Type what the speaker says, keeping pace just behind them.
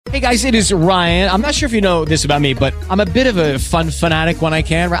Hey guys, it is Ryan. I'm not sure if you know this about me, but I'm a bit of a fun fanatic when I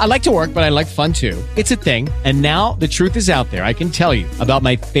can. I like to work, but I like fun too. It's a thing. And now the truth is out there. I can tell you about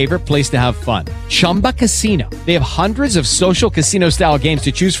my favorite place to have fun. Chumba Casino. They have hundreds of social casino style games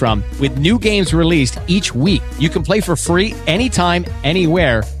to choose from with new games released each week. You can play for free anytime,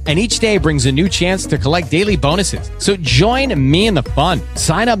 anywhere. And each day brings a new chance to collect daily bonuses. So join me in the fun.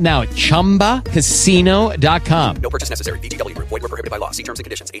 Sign up now at ChumbaCasino.com. No purchase necessary. VGW. Void where prohibited by law. See terms and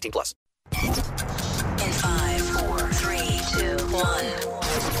conditions. 18+. In 5, 4, 3, 2, 1.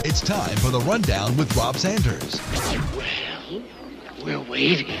 It's time for the Rundown with Rob Sanders. Well, we're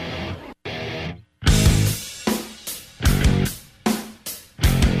waiting.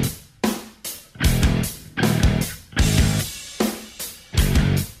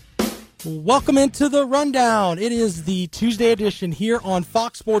 Welcome into the Rundown. It is the Tuesday edition here on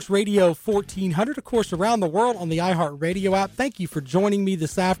Fox Sports Radio 1400, of course, around the world on the iHeartRadio app. Thank you for joining me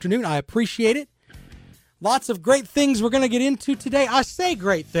this afternoon. I appreciate it. Lots of great things we're going to get into today. I say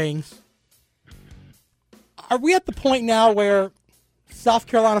great things. Are we at the point now where South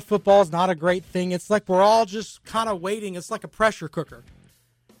Carolina football is not a great thing? It's like we're all just kind of waiting. It's like a pressure cooker.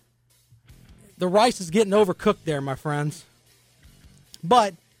 The rice is getting overcooked there, my friends.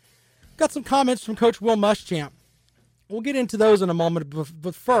 But got some comments from Coach Will Muschamp. We'll get into those in a moment,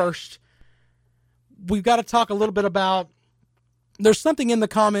 but first, we've got to talk a little bit about, there's something in the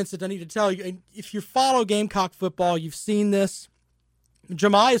comments that I need to tell you. And if you follow Gamecock football, you've seen this.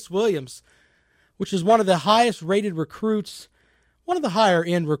 Jamias Williams, which is one of the highest rated recruits, one of the higher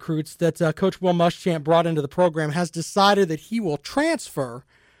end recruits that Coach Will Muschamp brought into the program, has decided that he will transfer.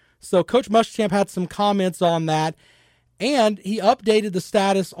 So Coach Muschamp had some comments on that. And he updated the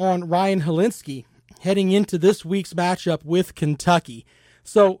status on Ryan Hilinski heading into this week's matchup with Kentucky.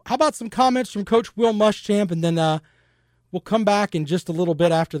 So how about some comments from Coach Will Muschamp, and then we'll come back in just a little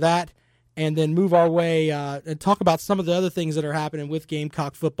bit after that and then move our way and talk about some of the other things that are happening with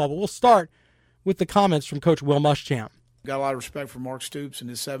Gamecock football. But we'll start with the comments from Coach Will Muschamp. Got a lot of respect for Mark Stoops in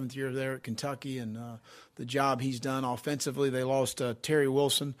his 7th year there at Kentucky and the job he's done offensively. They lost Terry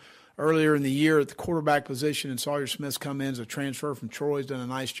Wilson earlier in the year at the quarterback position, and Sawyer Smith's come in as a transfer from Troy. He's done a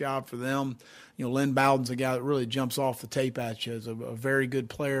nice job for them. You know, Lynn Bowden's a guy that really jumps off the tape at you as a very good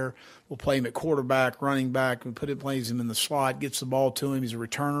player. We'll play him at quarterback, running back. We plays him in the slot, gets the ball to him. He's a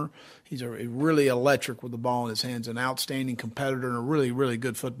returner. He's really electric with the ball in his hands, an outstanding competitor and a really, really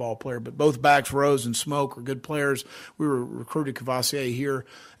good football player. But both backs, Rose and Smoke, are good players. We recruited Cavassier here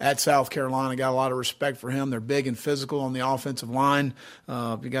at South Carolina. Got a lot of respect for him. They're big and physical on the offensive line.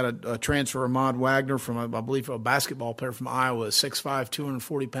 We got a transfer, Ahmad Wagner, from, I believe, a basketball player from Iowa, a 6'5",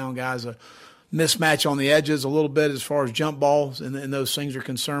 240-pound guy. A mismatch on the edges a little bit as far as jump balls and those things are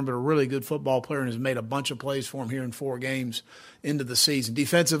concerned, but a really good football player and has made a bunch of plays for him here in 4 games into the season.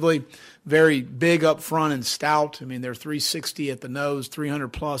 Defensively, very big up front and stout. I mean, they're 360 at the nose,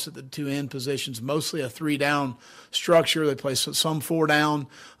 300-plus at the 2 end positions, mostly a 3-down structure. They play some 4-down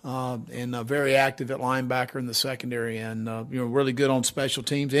and very active at linebacker in the secondary and, really good on special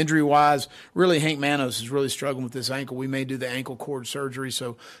teams. Injury-wise, really Hank Manos is really struggling with this ankle. We may do the ankle cord surgery,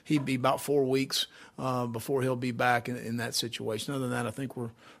 so he'd be about 4 weeks before he'll be back in that situation. Other than that, I think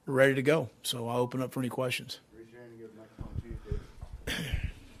we're ready to go. So I'll open up for any questions.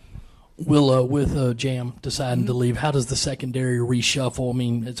 Will, with Jam deciding to leave, how does the secondary reshuffle? I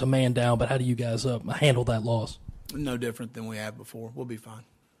mean, it's a man down, but how do you guys handle that loss? No different than we have before. We'll be fine.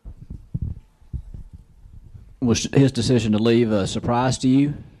 Was his decision to leave a surprise to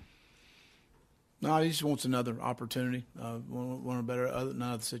you? No, he just wants another opportunity, want a better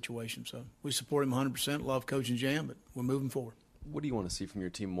another situation. So we support him 100%, love coaching Jam, but we're moving forward. What do you want to see from your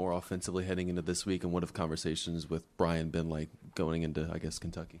team more offensively heading into this week, and what have conversations with Brian been like going into, I guess,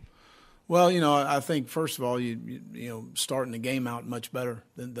 Kentucky? Well, I think, first of all, you starting the game out much better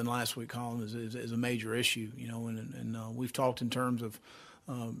than last week, Colin, is a major issue, and we've talked in terms of,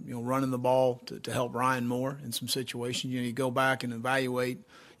 running the ball to help Ryan more in some situations. You go back and evaluate,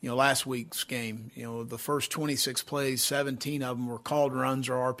 last week's game. The first 26 plays, 17 of them were called runs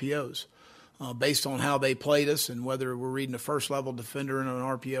or RPOs. Based on how they played us and whether we're reading a first-level defender in an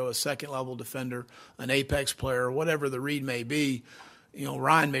RPO, a second-level defender, an apex player, whatever the read may be,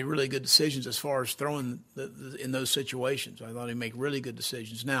 Ryan made really good decisions as far as throwing in those situations. I thought he'd make really good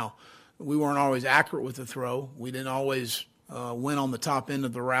decisions. Now, we weren't always accurate with the throw. We didn't always win on the top end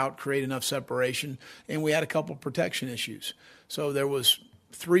of the route, create enough separation, and we had a couple of protection issues. So there was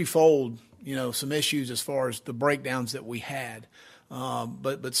threefold, some issues as far as the breakdowns that we had.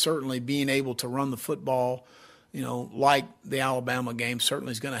 But certainly being able to run the football, like the Alabama game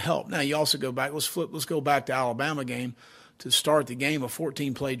certainly is going to help. Now you also go back. Let's go back to Alabama game. to start the game, a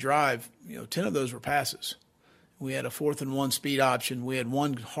 14-play drive, 10 of those were passes. We had a 4th-and-1 speed option. We had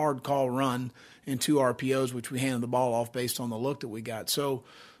one hard call run and 2 RPOs, which we handed the ball off based on the look that we got. So,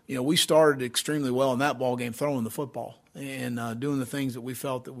 we started extremely well in that ball game, throwing the football and doing the things that we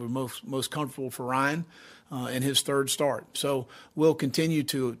felt that were most comfortable for Ryan in his third start. So we'll continue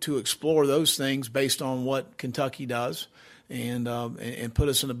to explore those things based on what Kentucky does and put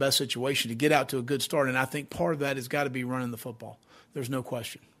us in the best situation to get out to a good start. And I think part of that has got to be running the football. There's no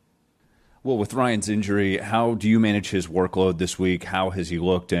question. Well, with Ryan's injury, how do you manage his workload this week? How has he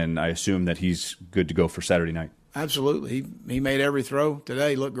looked? And I assume that he's good to go for Saturday night. Absolutely. He made every throw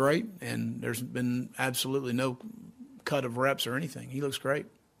today. He looked great, and there's been absolutely no cut of reps or anything. He looks great.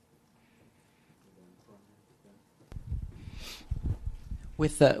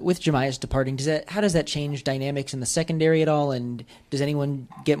 With Jemias departing, how does that change dynamics in the secondary at all? And does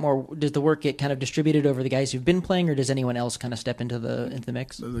the work get kind of distributed over the guys who've been playing, or does anyone else kind of step into the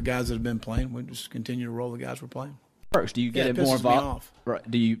mix? The guys that have been playing, we just continue to roll the guys we're playing. Works. Do you get more involved? Right.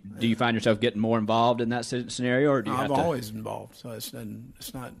 Do you find yourself getting more involved in that scenario, or do you have to? I'm always involved, so it's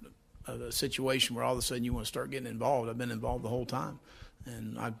not a situation where all of a sudden you want to start getting involved. I've been involved the whole time,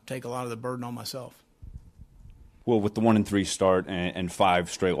 and I take a lot of the burden on myself. Well, with the 1-3 start and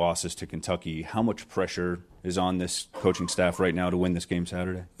 5 straight losses to Kentucky, how much pressure is on this coaching staff right now to win this game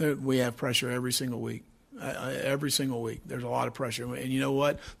Saturday? We have pressure every single week. Every single week, there's a lot of pressure. And you know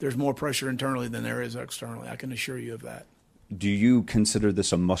what? There's more pressure internally than there is externally. I can assure you of that. Do you consider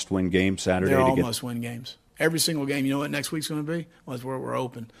this a must-win game Saturday? They're all must-win games. Every single game. You know what next week's going to be? Well, it's where we're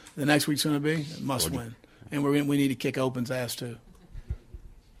open. The next week's going to be must-win. And we need to kick Open's ass, too.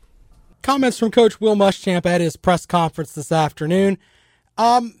 Comments from Coach Will Muschamp at his press conference this afternoon.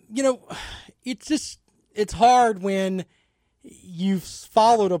 It's hard when you've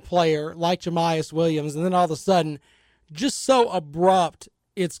followed a player like Jemias Williams, and then all of a sudden, just so abrupt,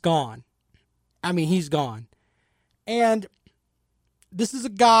 it's gone. I mean, he's gone. And this is a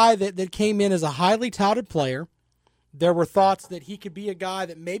guy that came in as a highly touted player. There were thoughts that he could be a guy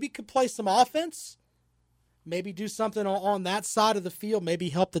that maybe could play some offense, maybe do something on that side of the field, maybe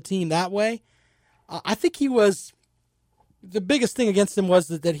help the team that way. I think the biggest thing against him was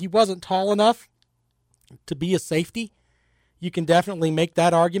that he wasn't tall enough to be a safety. You can definitely make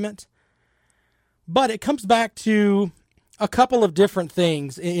that argument. But it comes back to a couple of different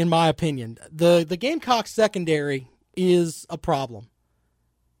things, in my opinion. The Gamecocks secondary is a problem.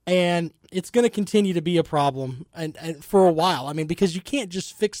 And it's going to continue to be a problem and for a while. I mean, because you can't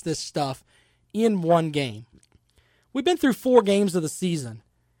just fix this stuff in one game. We've been through 4 games of the season.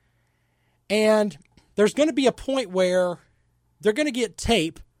 And there's going to be a point where they're going to get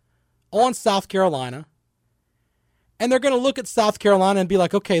tape on South Carolina. And they're going to look at South Carolina and be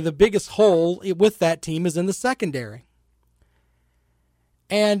like, okay, the biggest hole with that team is in the secondary.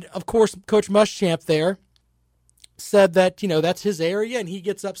 And, of course, Coach Muschamp there said that, that's his area and he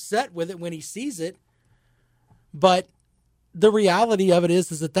gets upset with it when he sees it. But the reality of it is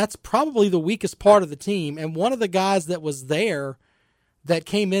that that's probably the weakest part of the team. And one of the guys that was there that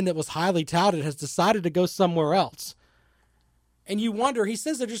came in that was highly touted has decided to go somewhere else. And you wonder, he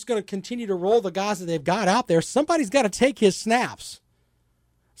says they're just going to continue to roll the guys that they've got out there. Somebody's got to take his snaps.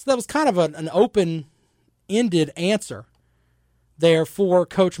 So that was kind of an open-ended answer there for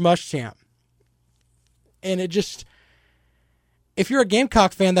Coach Muschamp. And it just, if you're a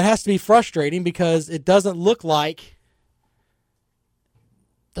Gamecock fan, that has to be frustrating because it doesn't really look like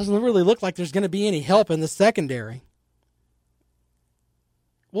there's going to be any help in the secondary.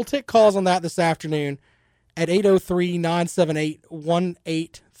 We'll take calls on that this afternoon at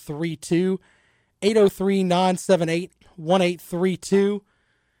 803-978-1832. 803-978-1832.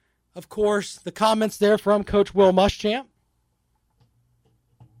 Of course, the comments there from Coach Will Muschamp.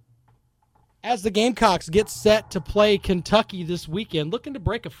 As the Gamecocks get set to play Kentucky this weekend, looking to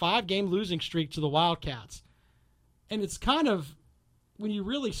break a 5-game losing streak to the Wildcats. And it's kind of, when you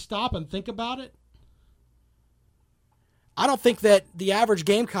really stop and think about it, I don't think that the average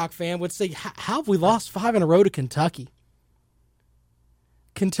Gamecock fan would say, how have we lost 5 in a row to Kentucky?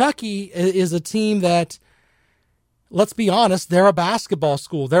 Kentucky is a team that, let's be honest, they're a basketball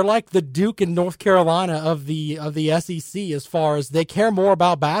school. They're like the Duke and North Carolina of the SEC as far as they care more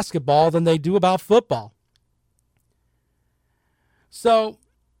about basketball than they do about football. So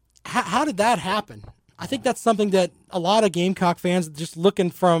how did that happen? I think that's something that a lot of Gamecock fans, just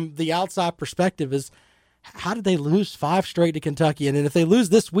looking from the outside perspective, is how did they lose 5 straight to Kentucky? And if they lose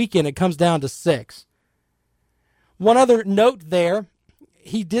this weekend, it comes down to 6. One other note there,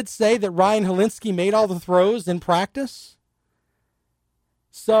 he did say that Ryan Hilinski made all the throws in practice.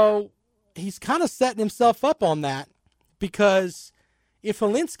 So he's kind of setting himself up on that. because if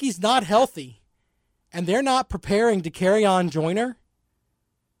Helinski's not healthy and they're not preparing Dakereon Joyner,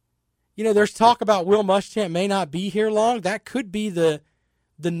 there's talk about Will Muschamp may not be here long. That could be the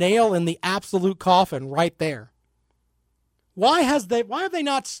nail in the absolute coffin right there. Why have they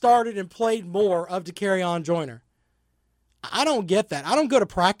not started and played more of Dakereon Joyner? I don't get that. I don't go to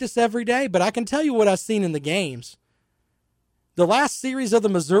practice every day, but I can tell you what I've seen in the games. The last series of the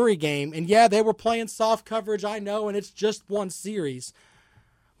Missouri game, and yeah, they were playing soft coverage, I know, and it's just one series.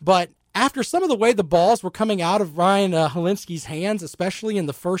 But after some of the way the balls were coming out of Ryan Helinski's hands, especially in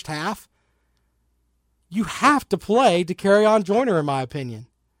the first half, you have to play Dakereon Joyner, in my opinion.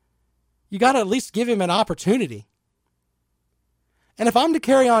 You got to at least give him an opportunity. And if I'm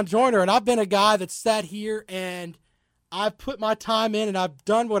Dakereon Joyner, and I've been a guy that's sat here and I've put my time in and I've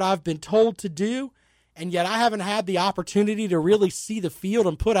done what I've been told to do, and yet I haven't had the opportunity to really see the field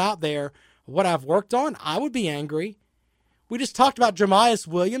and put out there what I've worked on, I would be angry. We just talked about Jamias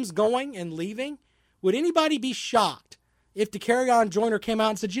Williams going and leaving. Would anybody be shocked if Dakereon Joyner came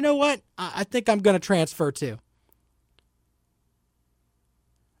out and said, you know what, I think I'm going to transfer too?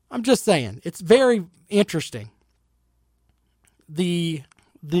 I'm just saying, it's very interesting, the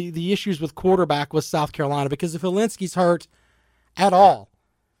issues with quarterback with South Carolina, because if Helinski's hurt at all,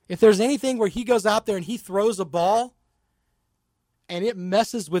 if there's anything where he goes out there and he throws a ball and it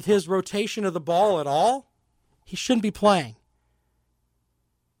messes with his rotation of the ball at all, he shouldn't be playing.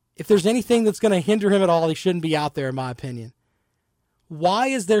 If there's anything that's going to hinder him at all, he shouldn't be out there, in my opinion. Why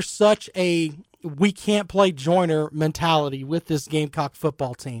is there such a we can't play Joyner mentality with this Gamecock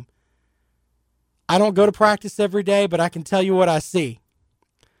football team? I don't go to practice every day, but I can tell you what I see.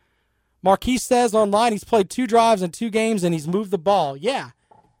 Marquise says online he's played 2 drives in 2 games and he's moved the ball. Yeah.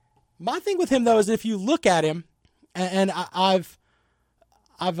 My thing with him, though, is if you look at him, and I've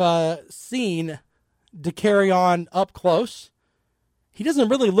seen Dakereon up close, he doesn't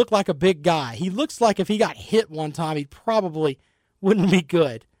really look like a big guy. He looks like if he got hit one time, he probably wouldn't be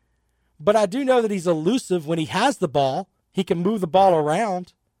good. But I do know that he's elusive when he has the ball. He can move the ball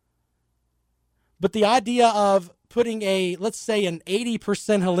around. But the idea of putting let's say an 80%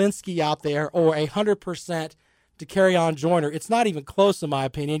 Helinski out there or 100% Dakereon Joyner, it's not even close in my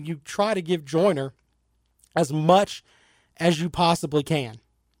opinion. You try to give Joyner as much as you possibly can.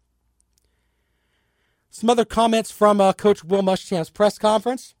 Some other comments from Coach Will Muschamp's press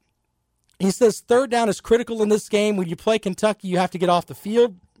conference. He says 3rd down is critical in this game. When you play Kentucky, you have to get off the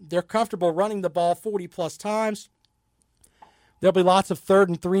field. They're comfortable running the ball 40-plus times. There'll be lots of 3rd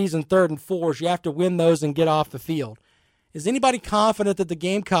and 3s and 3rd and 4s. You have to win those and get off the field. Is anybody confident that the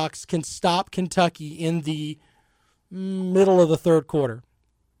Gamecocks can stop Kentucky in the middle of the 3rd quarter?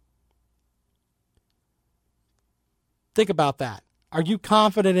 Think about that. Are you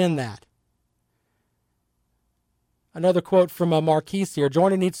confident in that? Another quote from Marquise here.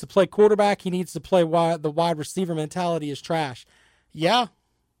 Joyner needs to play quarterback. He needs to play the wide receiver mentality is trash. Yeah.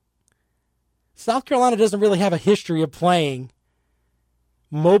 South Carolina doesn't really have a history of playing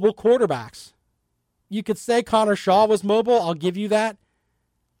mobile quarterbacks. You could say Connor Shaw was mobile. I'll give you that.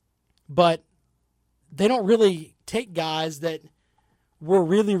 But they don't really take guys that were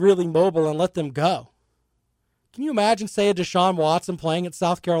really, really mobile and let them go. Can you imagine, say, a Deshaun Watson playing at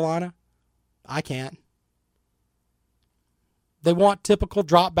South Carolina? I can't. They want typical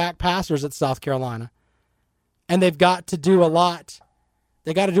drop-back passers at South Carolina. And they've got to do a lot.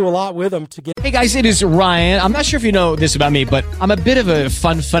 They got to do a lot with them to get... Hey, guys, it is Ryan. I'm not sure if you know this about me, but I'm a bit of a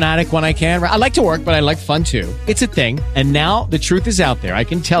fun fanatic when I can. I like to work, but I like fun, too. It's a thing. And now the truth is out there. I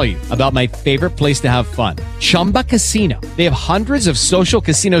can tell you about my favorite place to have fun. Chumba Casino. They have hundreds of social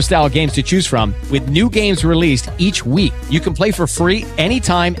casino-style games to choose from with new games released each week. You can play for free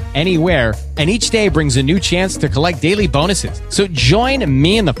anytime, anywhere, and each day brings a new chance to collect daily bonuses. So join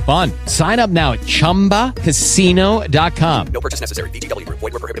me in the fun. Sign up now at ChumbaCasino.com. No purchase necessary. VGW. Void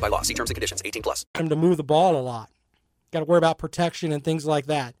where prohibited by law. See terms and conditions. 18+. To move the ball a lot. Got to worry about protection and things like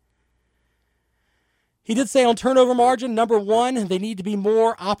that. He did say on turnover margin, number 1, they need to be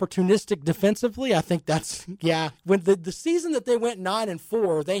more opportunistic defensively. I think that's, yeah. When the season that they went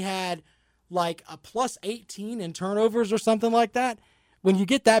 9-4, they had like a plus 18 in turnovers or something like that. When you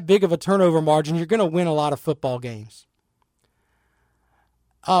get that big of a turnover margin, you're going to win a lot of football games.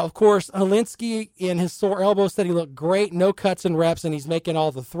 Of course, Helinski in his sore elbow said he looked great, no cuts and reps, and he's making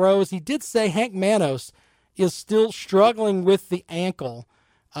all the throws. He did say Hank Manos is still struggling with the ankle.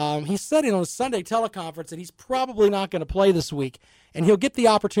 He said it on a Sunday teleconference that he's probably not going to play this week, and he'll get the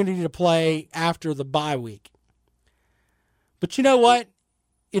opportunity to play after the bye week. But you know what?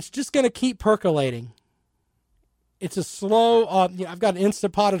 It's just going to keep percolating. It's a slow, I've got an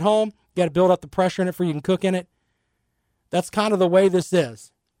Instant Pot at home. You got to build up the pressure in it before you can cook in it. That's kind of the way this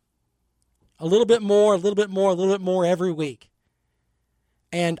is. A little bit more, a little bit more, a little bit more every week.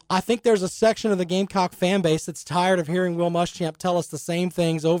 And I think there's a section of the Gamecock fan base that's tired of hearing Will Muschamp tell us the same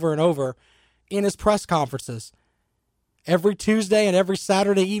things over and over in his press conferences. Every Tuesday and every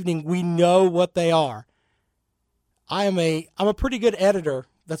Saturday evening, we know what they are. I'm a pretty good editor.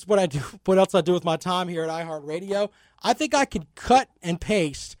 That's what I do. What else I do with my time here at iHeartRadio. I think I could cut and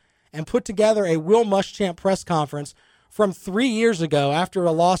paste and put together a Will Muschamp press conference from 3 years ago after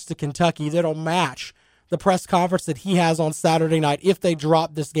a loss to Kentucky that'll match the press conference that he has on Saturday night if they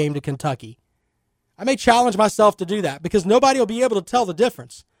drop this game to Kentucky. I may challenge myself to do that because nobody will be able to tell the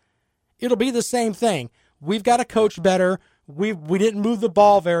difference. It'll be the same thing. We've got to coach better. We didn't move the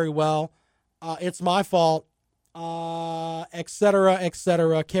ball very well. It's my fault, et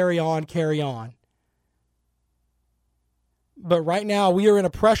cetera, carry on. But right now we are in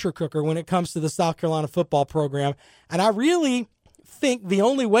a pressure cooker when it comes to the South Carolina football program, and I really think the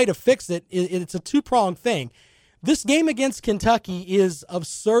only way to fix it is it's a two-pronged thing. This game against Kentucky is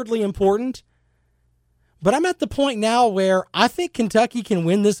absurdly important, but I'm at the point now where I think Kentucky can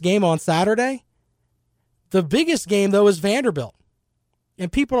win this game on Saturday. The biggest game, though, is Vanderbilt.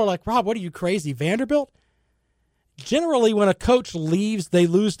 And people are like, Rob, what are you, crazy? Vanderbilt? Generally, when a coach leaves, they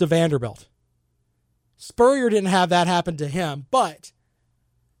lose to Vanderbilt. Spurrier didn't have that happen to him, but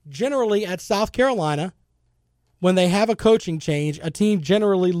generally at South Carolina, when they have a coaching change, a team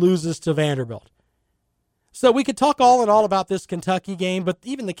generally loses to Vanderbilt. So we could talk all in all about this Kentucky game, but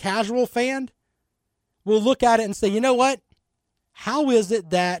even the casual fan will look at it and say, you know what? How is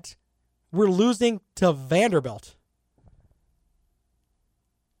it that we're losing to Vanderbilt?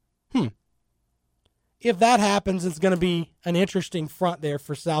 If that happens, it's going to be an interesting front there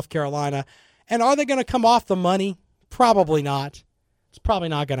for South Carolina. And are they going to come off the money? Probably not. It's probably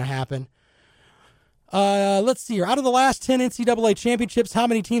not going to happen. Let's see here. Out of the last 10 NCAA championships, how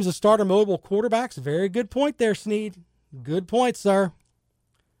many teams have started mobile quarterbacks? Very good point there, Sneed. Good point, sir.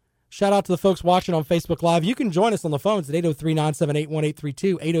 Shout out to the folks watching on Facebook Live. You can join us on the phones at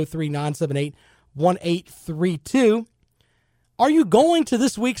 803-978-1832, 803-978-1832. Are you going to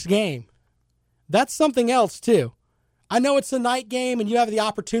this week's game? That's something else, too. I know it's a night game, and you have the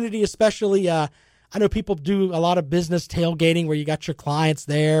opportunity, especially, I know people do a lot of business tailgating where you got your clients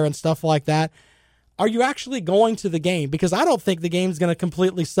there and stuff like that. Are you actually going to the game? Because I don't think the game's going to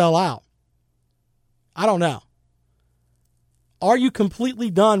completely sell out. I don't know. Are you completely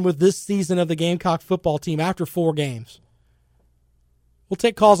done with this season of the Gamecock football team after 4 games? We'll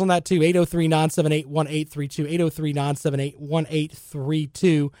take calls on that, too. 803-978-1832,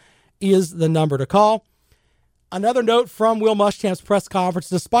 803-978-1832 is the number to call. Another note from Will Muschamp's press conference,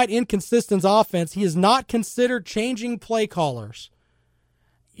 despite inconsistent offense, he has not considered changing play callers.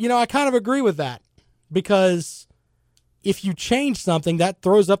 You know, I kind of agree with that because if you change something, that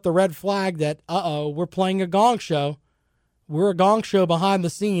throws up the red flag that, we're playing a gong show. We're a gong show behind the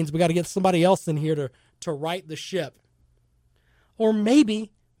scenes. We got to get somebody else in here to right the ship. Or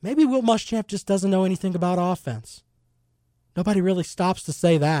maybe Will Muschamp just doesn't know anything about offense. Nobody really stops to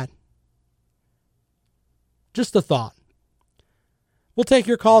say that. Just a thought. We'll take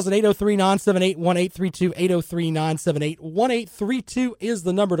your calls at 803-978-1832, 803-978-1832 is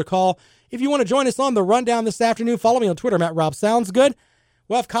the number to call. If you want to join us on the rundown this afternoon, follow me on Twitter, @RobSoundsGood.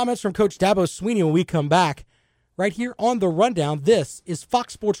 We'll have comments from Coach Dabo Swinney when we come back. Right here on the rundown, this is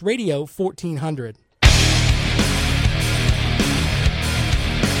Fox Sports Radio 1400.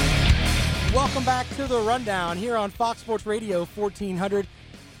 Welcome back to the rundown here on Fox Sports Radio 1400.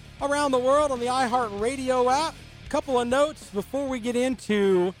 Around the world on the iHeartRadio app. A couple of notes before we get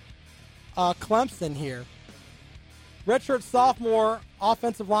into Clemson here. Redshirt sophomore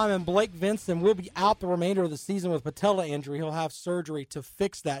offensive lineman Blake Vinson will be out the remainder of the season with patella injury. He'll have surgery to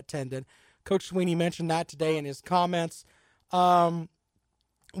fix that tendon. Coach Swinney mentioned that today in his comments. One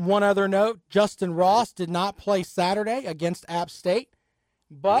other note, Justin Ross did not play Saturday against App State,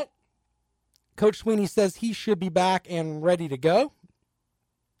 but Coach Swinney says he should be back and ready to go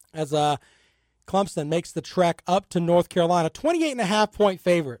as Clemson makes the trek up to North Carolina. 28.5-point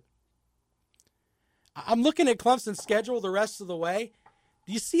favorite. I'm looking at Clemson's schedule the rest of the way.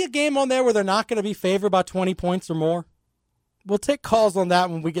 Do you see a game on there where they're not going to be favored by 20 points or more? We'll take calls on that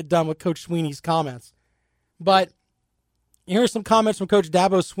when we get done with Coach Swinney's comments. But here are some comments from Coach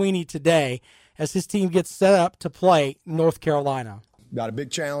Dabo Swinney today as his team gets set up to play North Carolina. Got a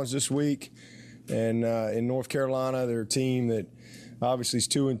big challenge this week. And in North Carolina, they're a team that obviously is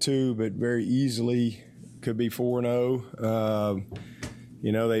 2-2, but very easily could be 4-0.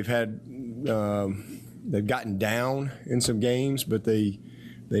 They've gotten down in some games, but they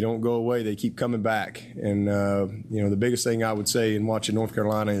They don't go away. They keep coming back. And, the biggest thing I would say in watching North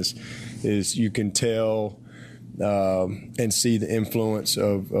Carolina is you can tell and see the influence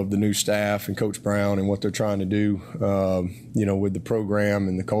of the new staff and Coach Brown and what they're trying to do, with the program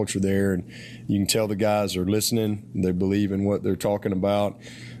and the culture there. And you can tell the guys are listening. They believe in what they're talking about.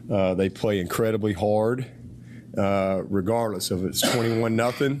 They play incredibly hard, regardless of it's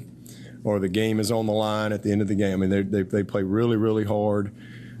 21-0 or the game is on the line at the end of the game. I mean, they play really, really hard,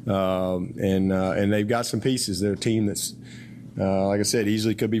 and they've got some pieces. They're a team that's, like I said,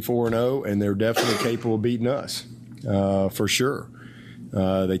 easily could be 4-0, and they're definitely capable of beating us, for sure.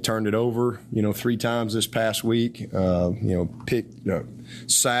 They turned it over, 3 times this past week.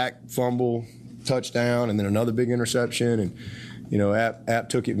 Sack, fumble, touchdown, and then another big interception. And App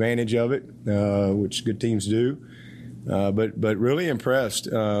took advantage of it, which good teams do. But really impressed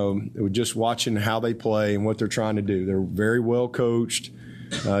with just watching how they play and what they're trying to do. They're very well coached.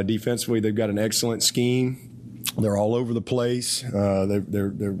 Defensively, they've got an excellent scheme. They're all over the place.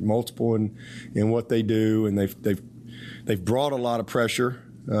 They're multiple in what they do, and they've brought a lot of pressure.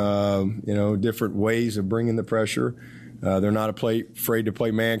 Different ways of bringing the pressure. They're not afraid to play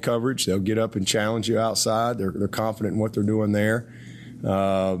man coverage. They'll get up and challenge you outside. They're confident in what they're doing there.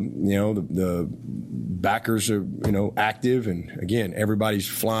 The backers are active, and again, everybody's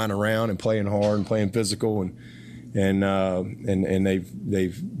flying around and playing hard and playing physical, and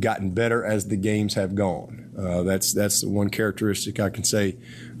they've gotten better as the games have gone. That's the one characteristic I can say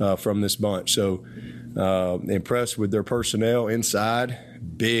from this bunch. So impressed with their personnel inside.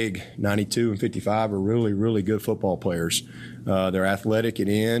 Big 92 and 55 are really, really good football players. They're athletic at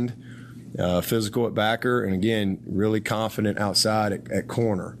end, physical at backer, and again, really confident outside at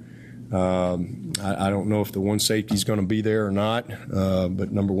corner. I don't know if the one safety is going to be there or not,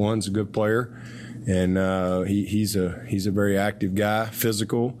 but number one's a good player, and he's a very active guy,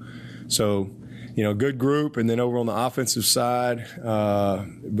 physical. So, good group. And then over on the offensive side,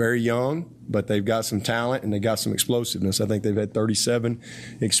 very young, but they've got some talent and they got some explosiveness. I think they've had 37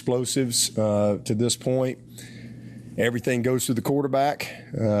 explosives to this point. Everything goes through the quarterback.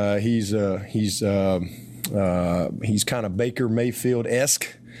 He's kind of Baker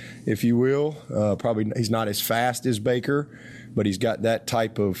Mayfield-esque, if you will. Probably he's not as fast as Baker, but he's got that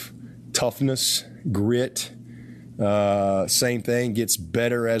type of toughness, grit. Same thing, gets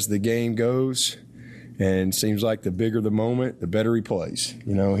better as the game goes, and seems like the bigger the moment, the better he plays.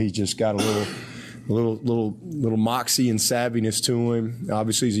 He's just got a little moxie and savviness to him.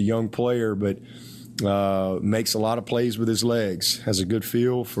 Obviously, he's a young player, but makes a lot of plays with his legs. Has a good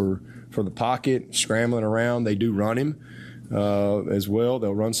feel for the pocket, scrambling around. They do run him as well.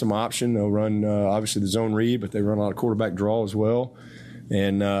 They'll run some option. They'll run obviously the zone read, but they run a lot of quarterback draw as well.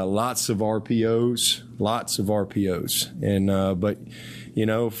 And lots of RPOs. And but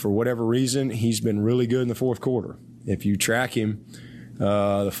for whatever reason, he's been really good in the fourth quarter. If you track him,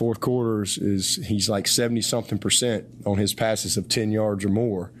 the fourth quarter he's like 70-something% on his passes of 10 yards or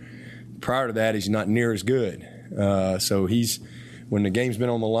more. Prior to that, he's not near as good. So when the game's been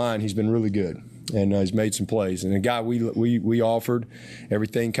on the line, he's been really good, and he's made some plays. And the guy we offered,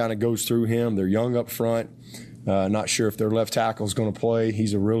 everything kind of goes through him. They're young up front. Not sure if their left tackle is going to play.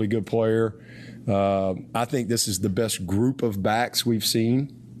 He's a really good player. I think this is the best group of backs we've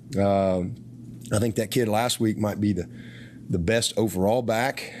seen. I think that kid last week might be the best overall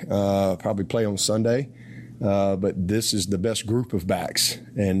back, probably play on Sunday. But this is the best group of backs,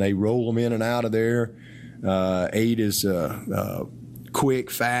 and they roll them in and out of there. 8 is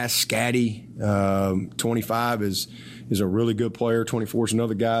quick, fast, scatty. 25 is a really good player. 24 is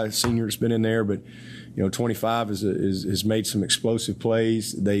another guy, senior that's been in there, but 25 has made some explosive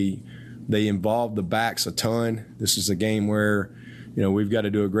plays. They involve the backs a ton. This is a game where we've got to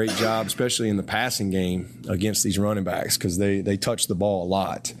do a great job, especially in the passing game, against these running backs, because they touch the ball a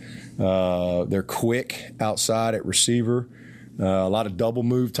lot. They're quick outside at receiver, a lot of double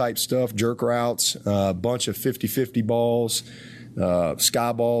move type stuff, jerk routes, a bunch of 50-50 balls,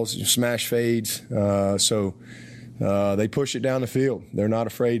 sky balls, smash fades. So they push it down the field. They're not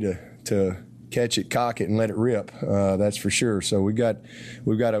afraid to catch it, cock it, and let it rip. That's for sure. So we got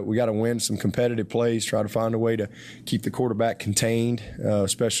to win some competitive plays, try to find a way to keep the quarterback contained,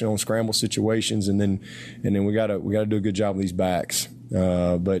 especially on scramble situations, and then we got to do a good job with these backs.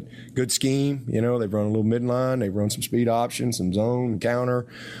 But good scheme. They've run a little midline. They've run some speed options, some zone, counter,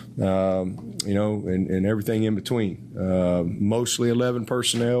 and everything in between. Mostly 11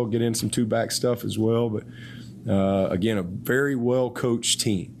 personnel, get in some two-back stuff as well. But, again, a very well-coached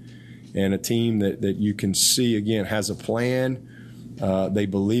team, and a team that you can see, again, has a plan. They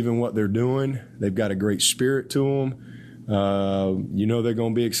believe in what they're doing. They've got a great spirit to them. They're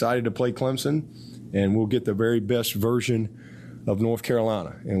going to be excited to play Clemson, and we'll get the very best version of North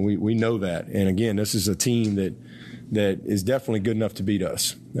Carolina, and we know that. And again, this is a team that is definitely good enough to beat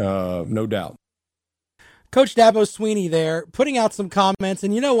us, no doubt. Coach Dabo Swinney there putting out some comments,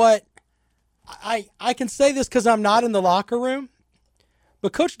 and you know what? I can say this because I'm not in the locker room,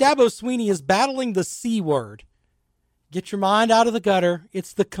 but Coach Dabo Swinney is battling the C word. Get your mind out of the gutter.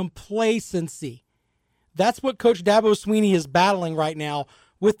 It's the complacency. That's what Coach Dabo Swinney is battling right now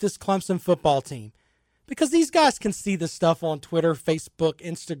with this Clemson football team. Because these guys can see the stuff on Twitter, Facebook,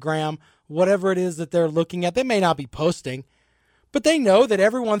 Instagram, whatever it is that they're looking at. They may not be posting, but they know that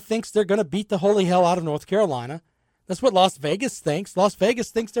everyone thinks they're going to beat the holy hell out of North Carolina. That's what Las Vegas thinks. Las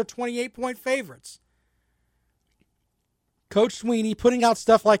Vegas thinks they're 28-point favorites. Coach Swinney putting out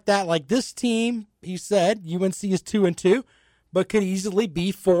stuff like that, like this team, he said, UNC is 2-2, but could easily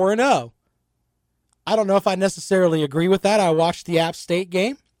be 4-0. I don't know if I necessarily agree with that. I watched the App State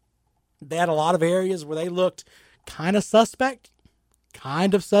game. They had a lot of areas where they looked kind of suspect.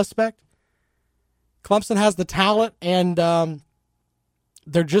 Clemson has the talent, and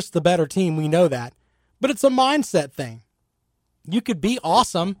they're just the better team. We know that. But it's a mindset thing. You could be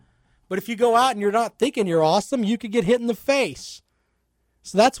awesome, but if you go out and you're not thinking you're awesome, you could get hit in the face.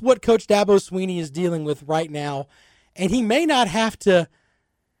 So that's what Coach Dabo Swinney is dealing with right now. And he may not have to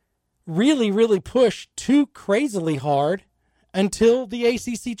really, really push too crazily hard until the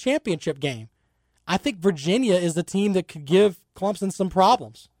ACC championship game. I think Virginia is the team that could give Clemson some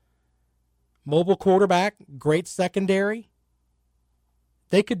problems. Mobile quarterback, great secondary.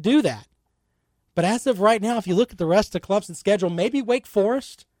 They could do that. But as of right now, if you look at the rest of Clemson's schedule, maybe Wake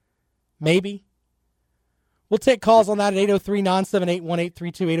Forest. Maybe. We'll take calls on that at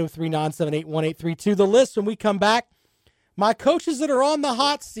 803-978-1832, 803-978-1832. The list when we come back. My coaches that are on the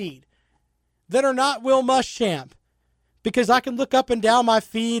hot seat that are not Will Muschamp. Because I can look up and down my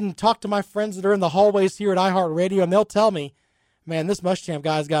feed and talk to my friends that are in the hallways here at iHeartRadio, and they'll tell me, man, this Muschamp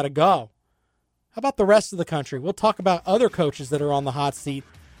guy's got to go. How about the rest of the country? We'll talk about other coaches that are on the hot seat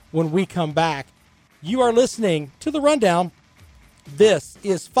when we come back. You are listening to The Rundown. This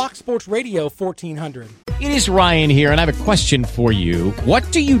is Fox Sports Radio 1400. It is Ryan here, and I have a question for you.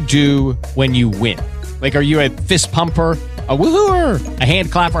 What do you do when you win? Like, are you a fist pumper, a woohooer, a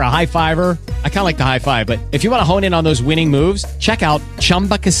hand clapper, a high fiver? I kind of like the high five, but if you want to hone in on those winning moves, check out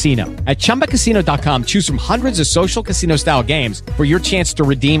Chumba Casino. At ChumbaCasino.com, choose from hundreds of social casino-style games for your chance to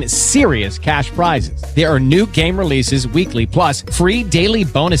redeem serious cash prizes. There are new game releases weekly, plus free daily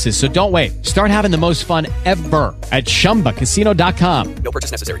bonuses, so don't wait. Start having the most fun ever at ChumbaCasino.com. No purchase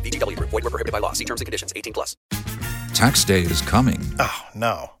necessary. VGW. Void where prohibited by law. See terms and conditions. 18+. Tax day is coming. Oh,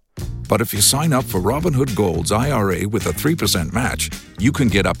 no. But if you sign up for Robinhood Gold's IRA with a 3% match, you can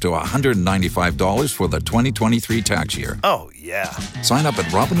get up to $195 for the 2023 tax year. Oh, yeah. Sign up at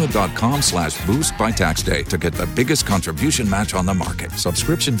Robinhood.com/boost by tax day to get the biggest contribution match on the market.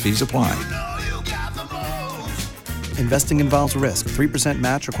 Subscription fees apply. Investing involves risk. 3%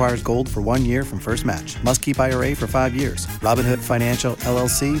 match requires gold for 1 year from first match. Must keep IRA for 5 years. Robinhood Financial,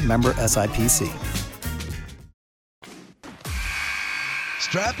 LLC, member SIPC.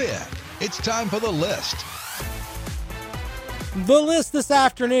 Strap in. It's time for the list. The list this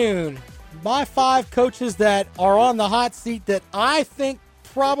afternoon. My 5 coaches that are on the hot seat that I think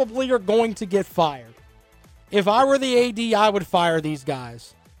probably are going to get fired. If I were the AD, I would fire these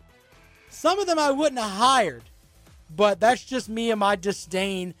guys. Some of them I wouldn't have hired, but that's just me and my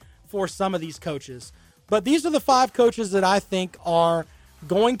disdain for some of these coaches. But these are the 5 coaches that I think are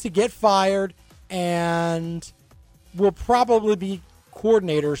going to get fired and will probably be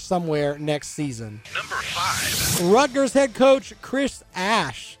coordinator somewhere next season. Number 5. Rutgers head coach Chris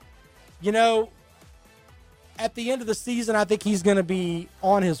Ash. You know, at the end of the season, I think he's going to be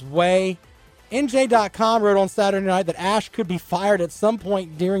on his way. NJ.com wrote on Saturday night that Ash could be fired at some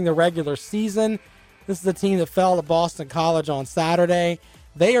point during the regular season. This is the team that fell to Boston College on Saturday.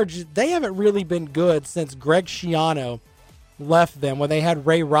 They haven't really been good since Greg Schiano left them when they had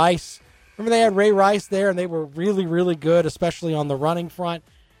Ray Rice. Remember they had Ray Rice there, and they were really, really good, especially on the running front.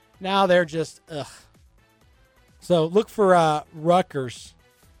 Now they're just, ugh. So look for Rutgers.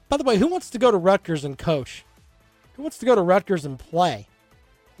 By the way, who wants to go to Rutgers and coach? Who wants to go to Rutgers and play?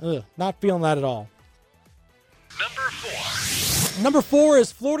 Ugh, not feeling that at all. Number 4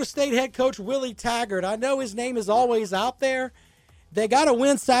 is Florida State head coach Willie Taggart. I know his name is always out there. They got a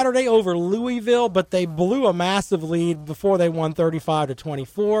win Saturday over Louisville, but they blew a massive lead before they won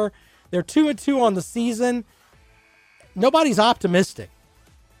 35-24. They're 2-2 on the season. Nobody's optimistic.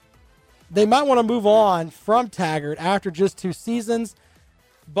 They might want to move on from Taggart after just 2 seasons,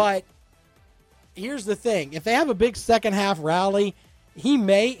 but here's the thing. If they have a big second half rally, he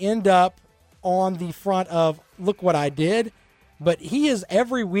may end up on the front of, look what I did. But he is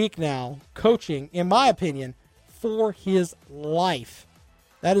every week now coaching, in my opinion, for his life.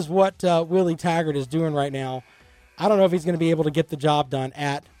 That is what Willie Taggart is doing right now. I don't know if he's going to be able to get the job done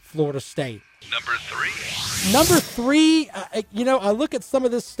at Florida State. Number 3. Number 3, I look at some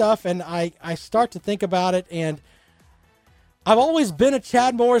of this stuff and I start to think about it, and I've always been a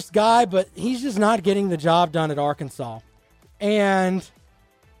Chad Morris guy, but he's just not getting the job done at Arkansas. And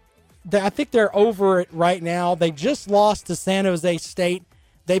I think they're over it right now. They just lost to San Jose State.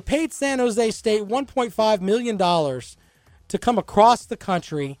 They paid San Jose State $1.5 million to come across the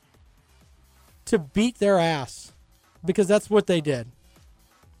country to beat their ass, because that's what they did.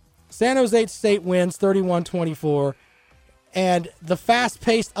 San Jose State wins 31-24, and the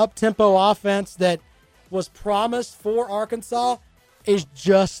fast-paced, up-tempo offense that was promised for Arkansas is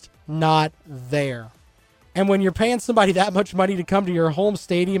just not there. And when you're paying somebody that much money to come to your home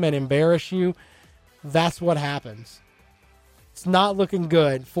stadium and embarrass you, that's what happens. It's not looking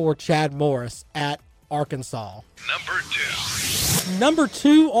good for Chad Morris at Arkansas. Number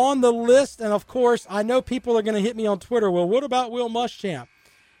 2 on the list, and of course, I know people are going to hit me on Twitter. Well, what about Will Muschamp?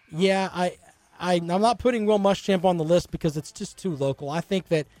 Yeah, I'm not putting Will Muschamp on the list because it's just too local. I think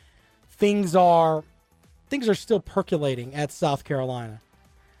that things are still percolating at South Carolina.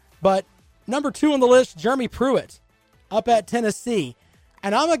 But number 2 on the list, Jeremy Pruitt, up at Tennessee.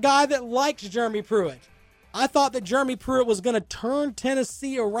 And I'm a guy that likes Jeremy Pruitt. I thought that Jeremy Pruitt was going to turn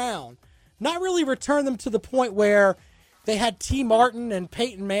Tennessee around. Not really return them to the point where they had T. Martin and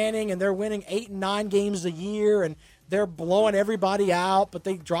Peyton Manning and they're winning 8 and 9 games a year and they're blowing everybody out, but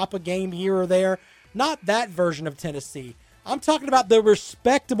they drop a game here or there. Not that version of Tennessee. I'm talking about the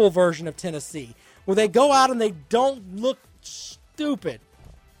respectable version of Tennessee, where they go out and they don't look stupid.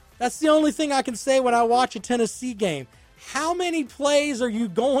 That's the only thing I can say when I watch a Tennessee game. How many plays are you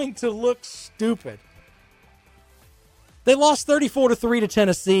going to look stupid? They lost 34-3 to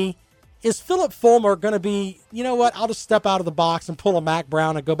Tennessee. Is Philip Fulmer going to be, you know what, I'll just step out of the box and pull a Mac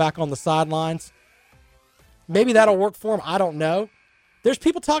Brown and go back on the sidelines? Maybe that'll work for him. I don't know. There's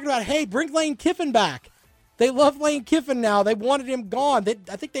people talking about, hey, bring Lane Kiffin back. They love Lane Kiffin now. They wanted him gone.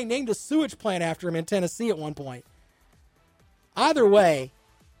 I think they named a sewage plant after him in Tennessee at one point. Either way,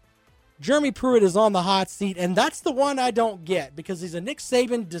 Jeremy Pruitt is on the hot seat, and that's the one I don't get because he's a Nick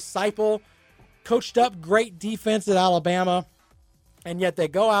Saban disciple, coached up great defense at Alabama, and yet they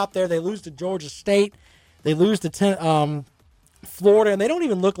go out there, they lose to Georgia State, they lose to Florida, and they don't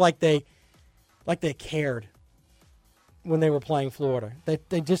even look like they cared when they were playing Florida.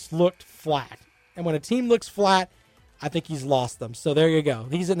 They just looked flat. And when a team looks flat, I think he's lost them. So there you go.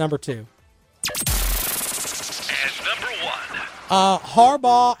 He's at number 2. And number 1.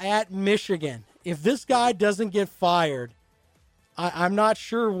 Harbaugh at Michigan. If this guy doesn't get fired, I'm not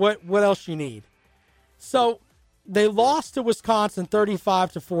sure what else you need. So they lost to Wisconsin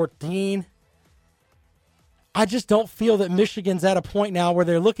 35-14. I just don't feel that Michigan's at a point now where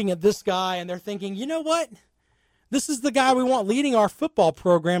they're looking at this guy and they're thinking, you know what? This is the guy we want leading our football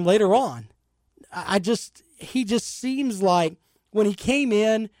program later on. He just seems like when he came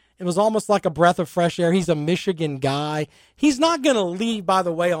in, it was almost like a breath of fresh air. He's a Michigan guy. He's not going to lead, by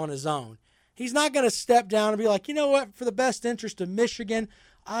the way, on his own. He's not going to step down and be like, you know what, for the best interest of Michigan,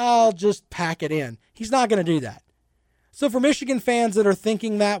 I'll just pack it in. He's not going to do that. So for Michigan fans that are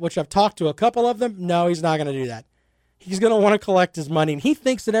thinking that, which I've talked to a couple of them, no, he's not going to do that. He's going to want to collect his money, and he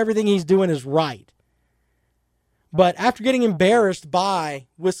thinks that everything he's doing is right. But after getting embarrassed by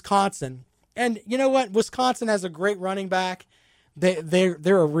Wisconsin, and you know what? Wisconsin has a great running back. They're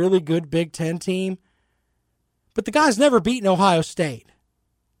a really good Big Ten team. But the guy's never beaten Ohio State.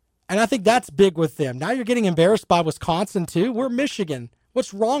 And I think that's big with them. Now you're getting embarrassed by Wisconsin, too. We're Michigan.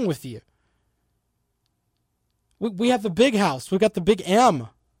 What's wrong with you? We have the big house. We got the big M.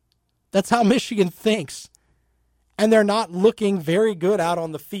 That's how Michigan thinks. And they're not looking very good out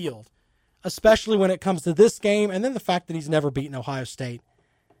on the field, especially when it comes to this game. And then the fact that he's never beaten Ohio State.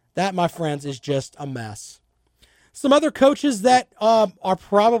 That, my friends, is just a mess. Some other coaches that are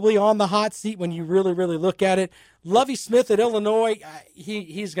probably on the hot seat when you really, really look at it. Lovie Smith at Illinois,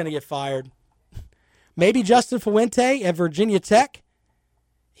 he's going to get fired. Maybe Justin Fuente at Virginia Tech.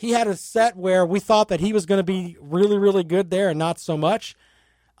 He had a set where we thought that he was going to be really, really good there and not so much.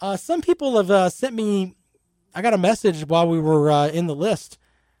 Some people have sent me, I got a message while we were in the list.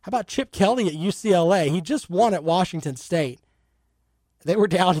 How about Chip Kelly at UCLA? He just won at Washington State. They were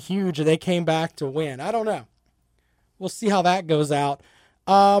down huge and they came back to win. I don't know. We'll see how that goes out.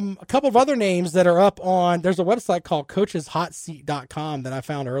 A couple of other names that are up on, there's a website called coacheshotseat.com that I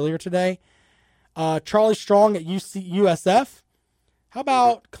found earlier today. Charlie Strong at USF. How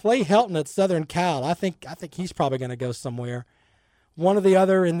about Clay Helton at Southern Cal? I think he's probably going to go somewhere. One of the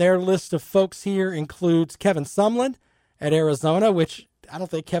other in their list of folks here includes Kevin Sumlin at Arizona, which I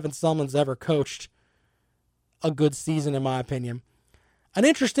don't think Kevin Sumlin's ever coached a good season, in my opinion. An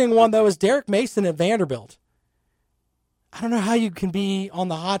interesting one, though, is Derek Mason at Vanderbilt. I don't know how you can be on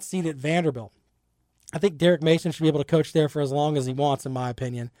the hot seat at Vanderbilt. I think Derek Mason should be able to coach there for as long as he wants, in my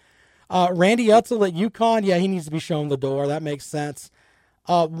opinion. Randy Utzel at UConn, yeah, he needs to be shown the door. That makes sense.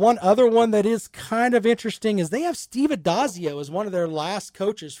 One other one that is kind of interesting is they have Steve Addazio as one of their last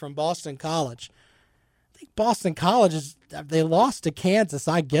coaches from Boston College. I think Boston College, they lost to Kansas.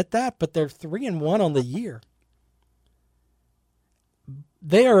 I get that, but they're 3-1 on the year.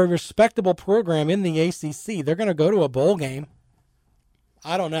 They are a respectable program in the ACC. They're going to go to a bowl game.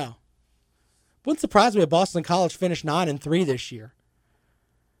 I don't know. Wouldn't surprise me if Boston College finished 9-3 this year.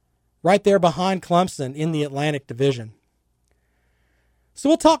 Right there behind Clemson in the Atlantic Division. So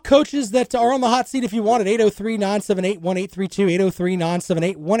we'll talk coaches that are on the hot seat if you want at 803-978-1832.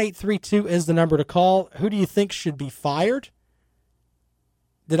 803-978-1832 is the number to call. Who do you think should be fired?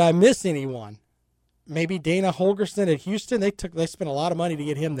 Did I miss anyone? Maybe Dana Holgorsen at Houston. They spent a lot of money to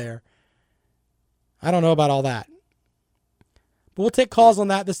get him there. I don't know about all that. But we'll take calls on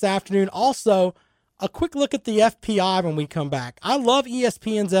that this afternoon. Also, a quick look at the FPI when we come back. I love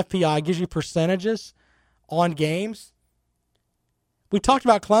ESPN's FPI. It gives you percentages on games. We talked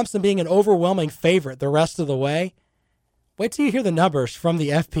about Clemson being an overwhelming favorite the rest of the way. Wait till you hear the numbers from the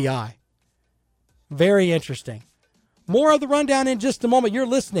FPI. Very interesting. More of the rundown in just a moment. You're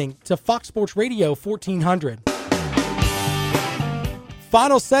listening to Fox Sports Radio 1400.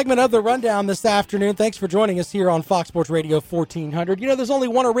 Final segment of the rundown this afternoon. Thanks for joining us here on Fox Sports Radio 1400. You know, there's only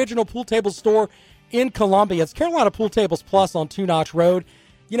one original pool table store in Columbia. It's Carolina Pool Tables Plus on Two Notch Road.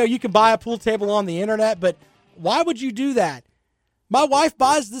 You know, you can buy a pool table on the internet, but why would you do that? My wife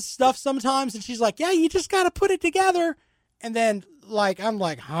buys this stuff sometimes, and she's like, yeah, you just got to put it together. And then, I'm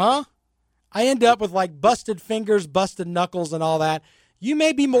like, huh? I end up with, busted fingers, busted knuckles, and all that. You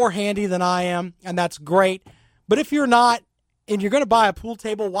may be more handy than I am, and that's great. But if you're not, and you're going to buy a pool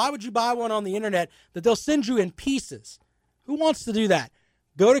table, why would you buy one on the internet that they'll send you in pieces? Who wants to do that?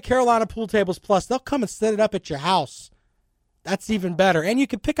 Go to Carolina Pool Tables Plus. They'll come and set it up at your house. That's even better. And you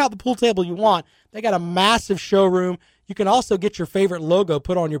can pick out the pool table you want. They got a massive showroom. You can also get your favorite logo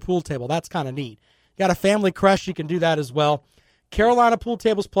put on your pool table. That's kind of neat. You got a family crush, you can do that as well. Carolina Pool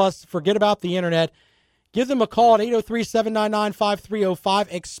Tables Plus. Forget about the internet. Give them a call at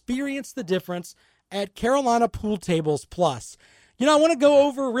 803-799-5305. Experience the difference at Carolina Pool Tables Plus. You know, I want to go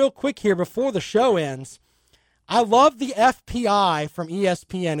over real quick here before the show ends. I love the FPI from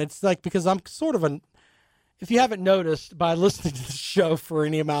ESPN. It's because I'm sort of if you haven't noticed by listening to the show for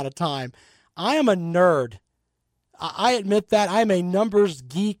any amount of time, I am a nerd. I admit that. I'm a numbers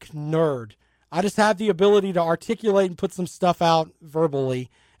geek nerd. I just have the ability to articulate and put some stuff out verbally,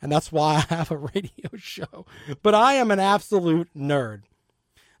 and that's why I have a radio show. But I am an absolute nerd.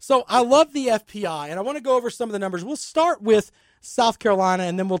 So I love the FPI, and I want to go over some of the numbers. We'll start with South Carolina,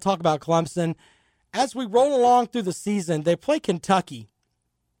 and then we'll talk about Clemson. As we roll along through the season, they play Kentucky.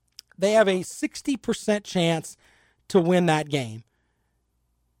 They have a 60% chance to win that game,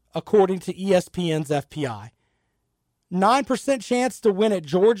 according to ESPN's FPI. 9% chance to win at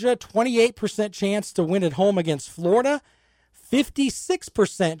Georgia, 28% chance to win at home against Florida,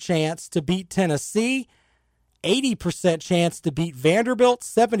 56% chance to beat Tennessee, 80% chance to beat Vanderbilt,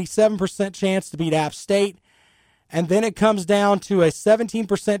 77% chance to beat App State, and then it comes down to a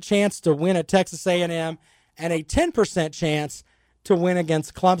 17% chance to win at Texas A&M and a 10% chance to win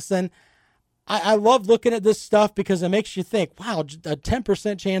against Clemson. I love looking at this stuff because it makes you think, wow, a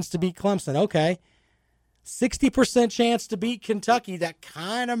 10% chance to beat Clemson, okay. 60% chance to beat Kentucky. That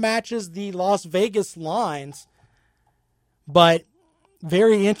kind of matches the Las Vegas lines. But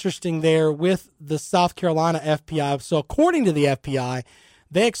very interesting there with the South Carolina FPI. So according to the FPI,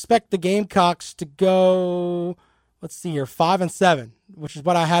 they expect the Gamecocks to go, 5-7, which is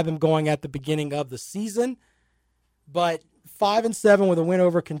what I had them going at the beginning of the season. But 5-7 with a win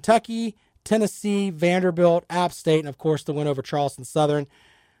over Kentucky, Tennessee, Vanderbilt, App State, and of course the win over Charleston Southern.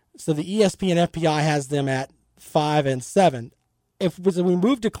 So the ESPN FPI has them at 5-7. If we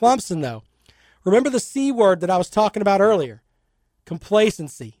move to Clemson, though, remember the C word that I was talking about earlier,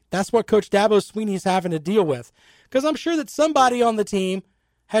 complacency. That's what Coach Dabo Swinney is having to deal with, because I'm sure that somebody on the team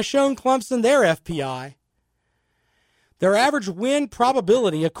has shown Clemson their FPI. Their average win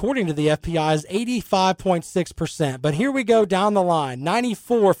probability, according to the FPI, is 85.6%. But here we go down the line.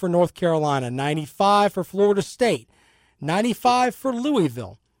 94 for North Carolina, 95 for Florida State, 95 for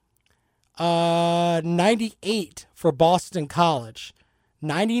Louisville. 98 for Boston College,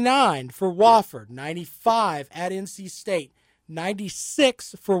 99 for Wofford, 95 at NC State,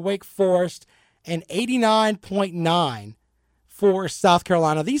 96 for Wake Forest, and 89.9 for South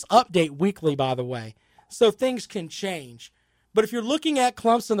Carolina. These update weekly, by the way, so things can change. But if you're looking at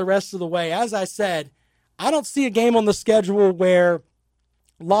Clemson the rest of the way, as I said, I don't see a game on the schedule where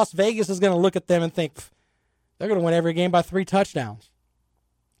Las Vegas is going to look at them and think they're going to win every game by 3 touchdowns.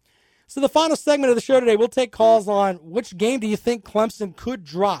 So the final segment of the show today, we'll take calls on which game do you think Clemson could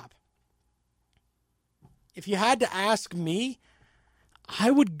drop. If you had to ask me,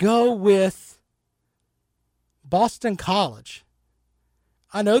 I would go with Boston College.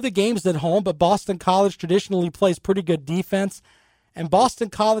 I know the game's at home, but Boston College traditionally plays pretty good defense, and Boston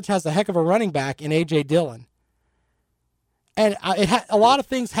College has a heck of a running back in A.J. Dillon. And a lot of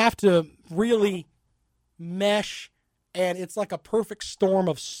things have to really mesh, and it's like a perfect storm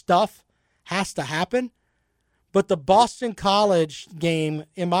of stuff has to happen. But the Boston College game,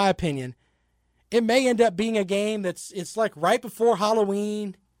 in my opinion, it may end up being a game it's like right before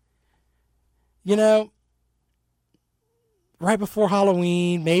Halloween. You know, right before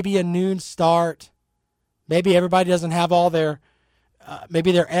Halloween, maybe a noon start. Maybe everybody doesn't have all their,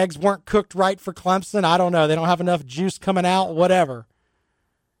 maybe their eggs weren't cooked right for Clemson. I don't know. They don't have enough juice coming out, whatever.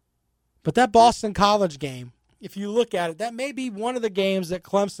 But that Boston College game, if you look at it, that may be one of the games that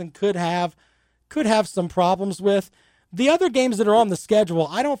Clemson could have some problems with. The other games that are on the schedule,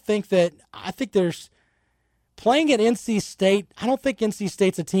 I think there's playing at NC State. I don't think NC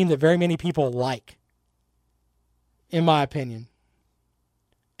State's a team that very many people like, in my opinion.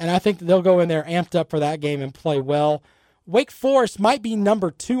 And I think that they'll go in there amped up for that game and play well. Wake Forest might be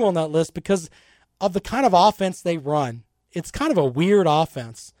number 2 on that list because of the kind of offense they run. It's kind of a weird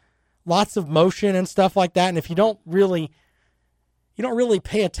offense. Lots of motion and stuff like that. And if you don't really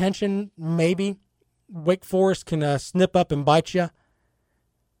pay attention, maybe Wake Forest can snip up and bite you.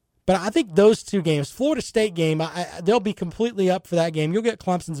 But I think those 2 games, Florida State game, they'll be completely up for that game. You'll get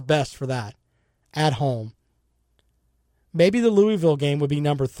Clemson's best for that at home. Maybe the Louisville game would be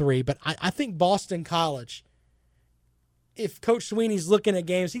number 3. But I think Boston College, if Coach Sweeney's looking at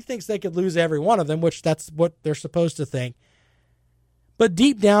games, he thinks they could lose every one of them, which that's what they're supposed to think. But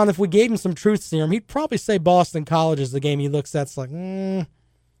deep down, if we gave him some truth serum, he'd probably say Boston College is the game he looks at. It's like,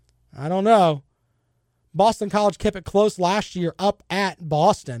 I don't know. Boston College kept it close last year up at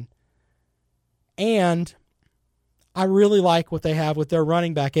Boston. And I really like what they have with their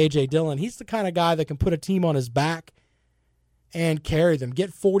running back, A.J. Dillon. He's the kind of guy that can put a team on his back and carry them,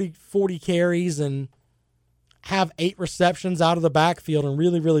 get 40 carries and have 8 receptions out of the backfield and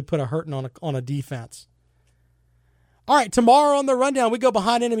really, really put a hurting on a defense. All right, tomorrow on the Rundown, we go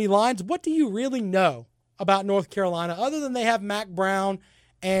behind enemy lines. What do you really know about North Carolina other than they have Mack Brown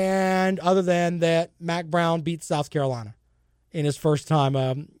and other than that Mack Brown beat South Carolina in his first time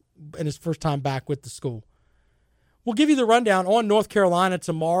back with the school? We'll give you the rundown on North Carolina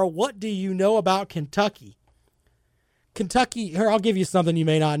tomorrow. What do you know about Kentucky? Here, I'll give you something you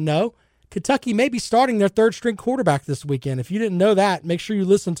may not know. Kentucky may be starting their 3rd-string quarterback this weekend. If you didn't know that, make sure you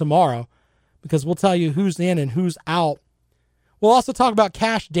listen tomorrow because we'll tell you who's in and who's out. We'll also talk about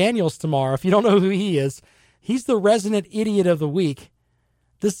Cash Daniels tomorrow. If you don't know who he is, he's the resident idiot of the week.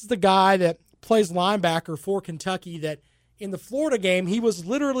 This is the guy that plays linebacker for Kentucky that in the Florida game, he was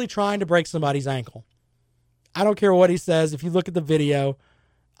literally trying to break somebody's ankle. I don't care what he says. If you look at the video,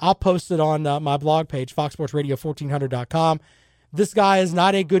 I'll post it on my blog page, foxsportsradio1400.com. This guy is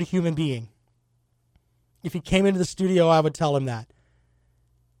not a good human being. If he came into the studio, I would tell him that.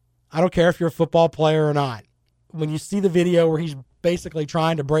 I don't care if you're a football player or not. When you see the video where he's basically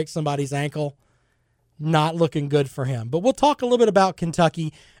trying to break somebody's ankle, not looking good for him. But we'll talk a little bit about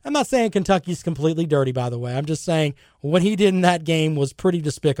Kentucky. I'm not saying Kentucky's completely dirty, by the way. I'm just saying what he did in that game was pretty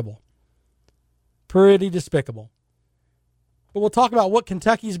despicable. Pretty despicable. But we'll talk about what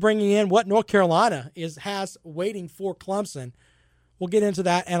Kentucky's bringing in, what North Carolina has waiting for Clemson. We'll get into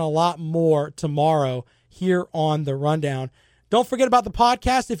that and a lot more tomorrow here on The Rundown. Don't forget about the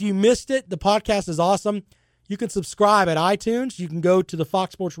podcast. If you missed it, the podcast is awesome. You can subscribe at iTunes. You can go to the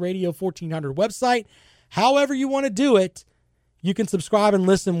Fox Sports Radio 1400 website. However you want to do it, you can subscribe and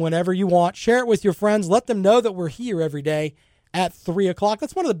listen whenever you want. Share it with your friends. Let them know that we're here every day at 3 o'clock.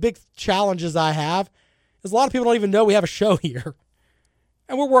 That's one of the big challenges I have, is a lot of people don't even know we have a show here.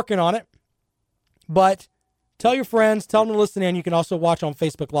 And we're working on it. But tell your friends, tell them to listen in. You can also watch on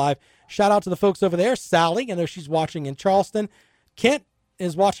Facebook Live. Shout out to the folks over there. Sally, I know she's watching in Charleston. Kent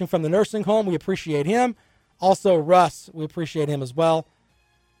is watching from the nursing home. We appreciate him. Also, Russ, we appreciate him as well.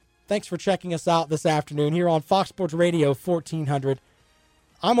 Thanks for checking us out this afternoon here on Fox Sports Radio 1400.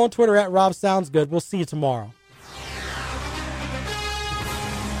 I'm on Twitter at RobSoundsGood. We'll see you tomorrow.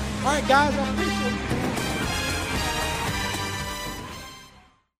 All right, guys. I appreciate it.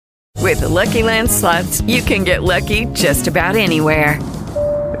 With the Lucky Land Slots, you can get lucky just about anywhere.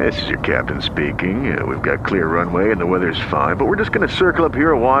 This is your captain speaking. We've got clear runway and the weather's fine, but we're just going to circle up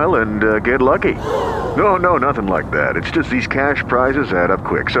here a while and get lucky. No, nothing like that. It's just these cash prizes add up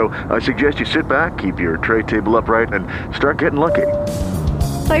quick. So I suggest you sit back, keep your tray table upright, and start getting lucky.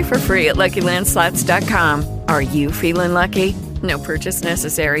 Play for free at LuckyLandSlots.com. Are you feeling lucky? No purchase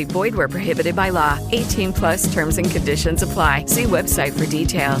necessary. Void where prohibited by law. 18+ terms and conditions apply. See website for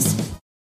details.